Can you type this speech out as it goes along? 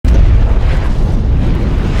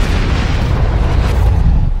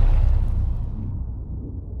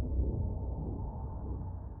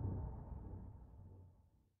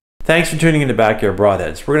Thanks for tuning into Backyard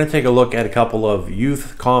Broadheads. We're going to take a look at a couple of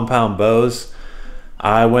youth compound bows.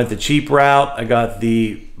 I went the cheap route. I got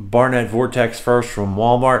the Barnett Vortex first from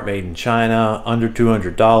Walmart, made in China, under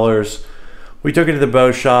 $200. We took it to the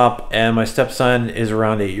bow shop, and my stepson is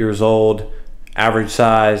around 8 years old, average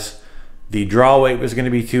size. The draw weight was going to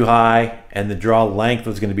be too high, and the draw length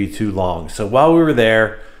was going to be too long. So while we were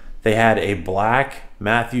there, they had a black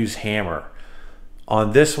Matthews hammer.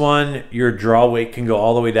 On this one, your draw weight can go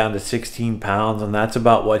all the way down to 16 pounds, and that's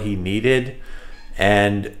about what he needed.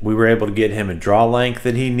 And we were able to get him a draw length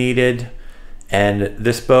that he needed. And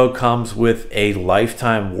this bow comes with a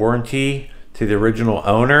lifetime warranty to the original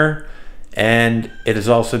owner, and it is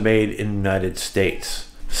also made in the United States.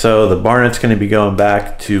 So the Barnett's going to be going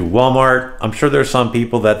back to Walmart. I'm sure there's some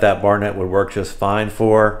people that Barnett would work just fine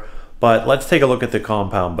for, but let's take a look at the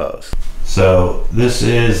compound bows. So this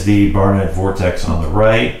is the Barnett Vortex on the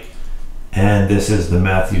right, and this is the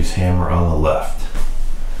Matthews Hammr on the left.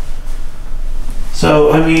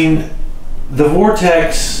 So, I mean, the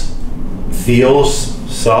Vortex feels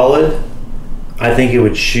solid. I think it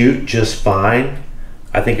would shoot just fine.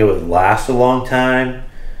 I think it would last a long time.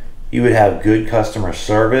 You would have good customer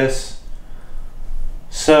service.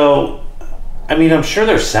 So, I mean, I'm sure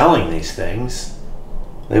they're selling these things.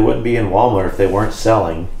 They wouldn't be in Walmart if they weren't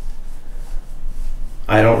selling.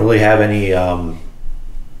 I don't really have any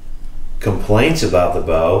complaints about the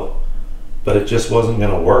bow, but it just wasn't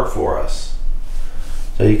going to work for us.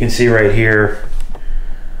 So you can see right here,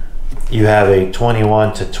 you have a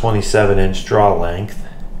 21 to 27 inch draw length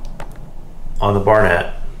on the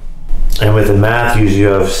Barnett. And with the Matthews, you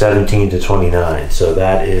have 17 to 29. So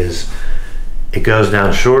that is, it goes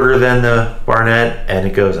down shorter than the Barnett, and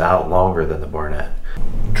it goes out longer than the Barnett.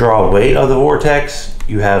 Draw weight of the Vortex,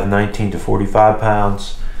 you have 19 to 45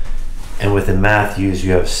 pounds, and with the Matthews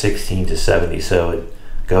you have 16 to 70, so it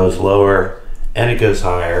goes lower and it goes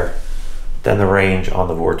higher than the range on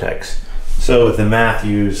the Vortex. So with the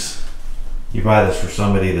Matthews, you buy this for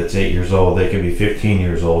somebody that's 8 years old, they could be 15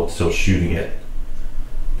 years old still shooting it,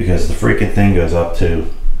 because the freaking thing goes up to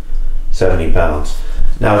 70 pounds.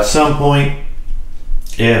 Now at some point,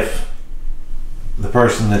 if the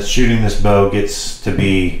person that's shooting this bow gets to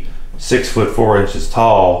be 6'4"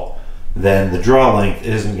 tall, then the draw length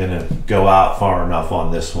isn't going to go out far enough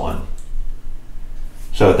on this one.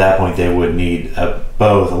 So at that point they would need a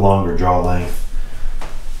bow with a longer draw length.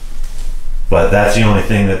 But that's the only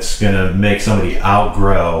thing that's going to make somebody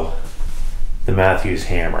outgrow the Matthews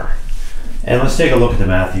Hammr. And let's take a look at the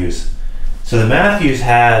Matthews. So the Matthews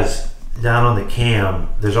has, down on the cam,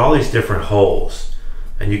 there's all these different holes.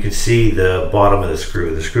 And you can see the bottom of the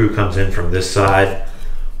screw. The screw comes in from this side,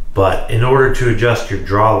 but in order to adjust your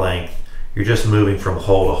draw length, you're just moving from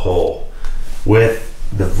hole to hole. With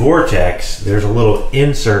the Vortex, there's a little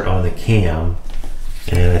insert on the cam,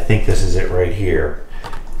 and I think this is it right here.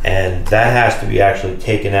 And that has to be actually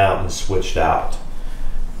taken out and switched out.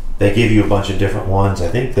 They give you a bunch of different ones. I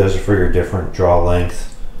think those are for your different draw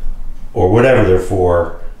length or whatever they're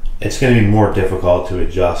for. It's going to be more difficult to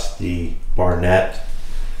adjust the Barnett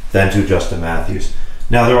than to adjust the Matthews.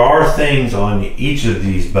 Now there are things on each of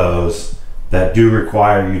these bows that do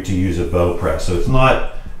require you to use a bow press, so it's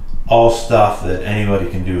not all stuff that anybody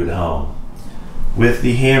can do at home. With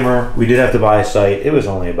the hammer, we did have to buy a sight. It was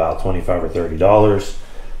only about $25 or $30.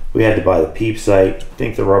 We had to buy the peep sight. I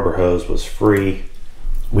think the rubber hose was free.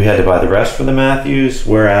 We had to buy the rest for the Matthews,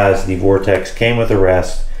 whereas the Vortex came with the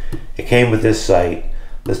rest. It came with this sight.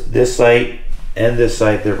 This sight and this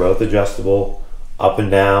sight, they're both adjustable, up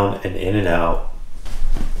and down and in and out.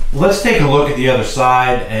 Let's take a look at the other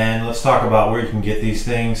side and let's talk about where you can get these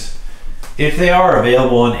things. If they are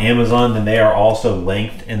available on Amazon, then they are also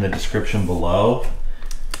linked in the description below.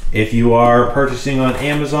 If you are purchasing on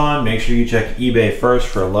Amazon, make sure you check eBay first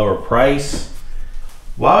for a lower price.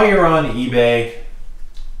 While you're on eBay,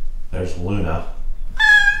 there's Luna.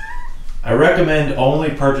 I recommend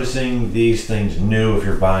only purchasing these things new if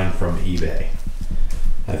you're buying from eBay.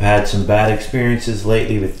 I've had some bad experiences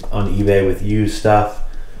lately on eBay with used stuff,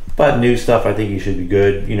 but new stuff I think you should be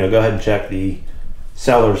good. You know, go ahead and check the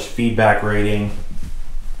seller's feedback rating.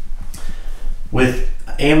 With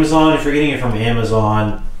Amazon, if you're getting it from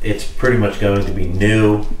Amazon, it's pretty much going to be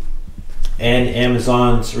new, and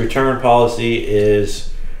Amazon's return policy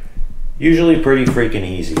is usually pretty freaking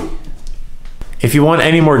easy. If you want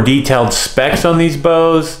any more detailed specs on these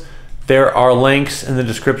bows, there are links in the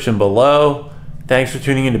description below. Thanks for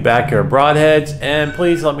tuning into Backyard Broadheads, and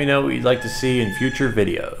please let me know what you'd like to see in future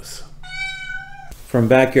videos. From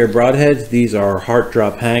Backyard Broadheads, these are heart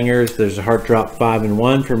drop hangers. There's a heart drop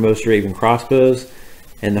 5-in-1 for most Raven crossbows,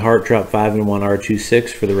 and the Heart Drop 5-in-1 R26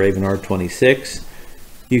 for the Raven R26.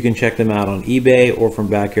 You can check them out on eBay or from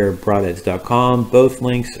backyardbroadheads.com. Both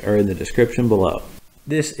links are in the description below.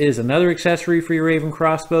 This is another accessory for your Raven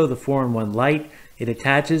crossbow, the 4-in-1 light. It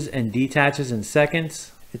attaches and detaches in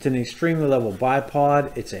seconds. It's an extremely level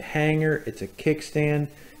bipod. It's a hanger. It's a kickstand.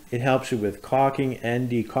 It helps you with cocking and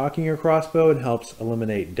decocking your crossbow. It helps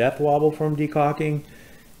eliminate death wobble from decocking.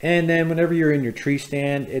 And then whenever you're in your tree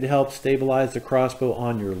stand, it helps stabilize the crossbow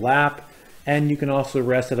on your lap. And you can also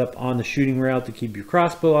rest it up on the shooting rail to keep your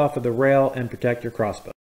crossbow off of the rail and protect your crossbow.